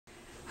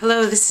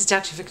Hello, this is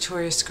Dr.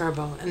 Victoria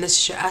Scarbo, and this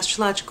is your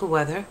astrological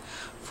weather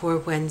for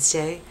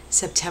Wednesday,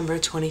 September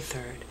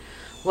 23rd.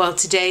 Well,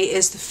 today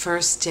is the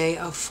first day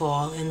of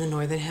fall in the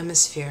Northern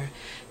Hemisphere,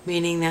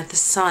 meaning that the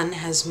sun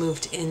has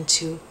moved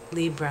into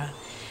Libra.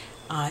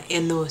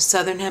 In the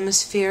Southern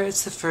Hemisphere,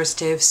 it's the first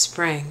day of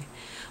spring.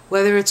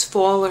 Whether it's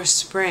fall or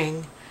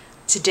spring,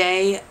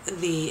 today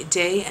the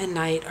day and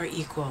night are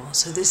equal.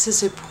 So this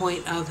is a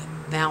point of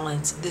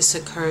balance. This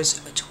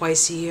occurs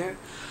twice a year.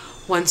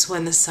 Once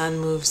when the sun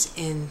moves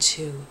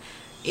into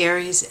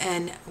Aries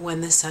and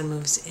when the sun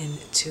moves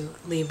into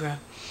Libra.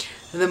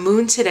 The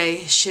moon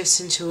today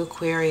shifts into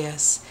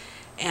Aquarius,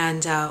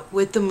 and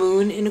with the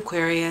moon in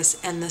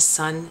Aquarius and the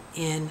sun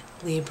in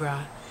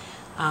Libra,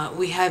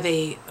 we have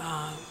a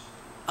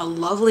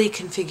lovely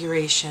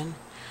configuration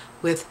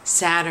with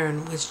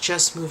Saturn, which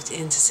just moved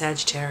into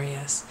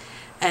Sagittarius.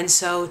 And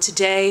so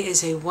today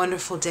is a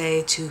wonderful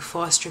day to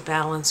foster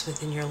balance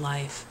within your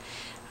life.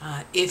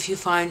 If you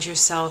find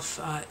yourself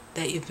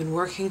that you've been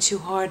working too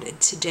hard,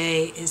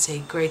 today is a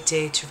great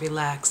day to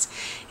relax.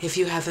 If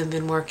you haven't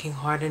been working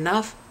hard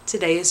enough,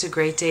 today is a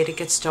great day to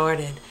get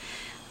started.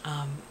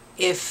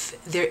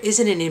 If there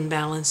isn't an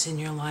imbalance in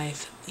your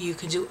life, you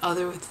can do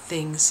other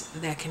things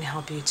that can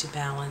help you to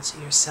balance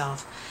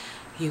yourself.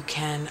 You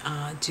can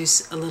do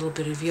a little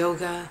bit of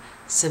yoga,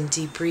 some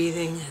deep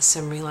breathing,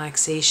 some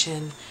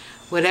relaxation,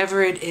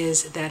 whatever it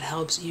is that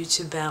helps you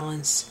to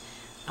balance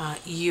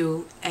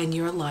you and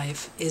your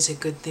life is a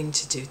good thing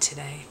to do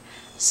today.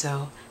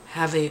 So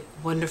have a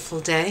wonderful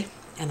day,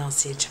 and I'll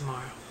see you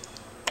tomorrow.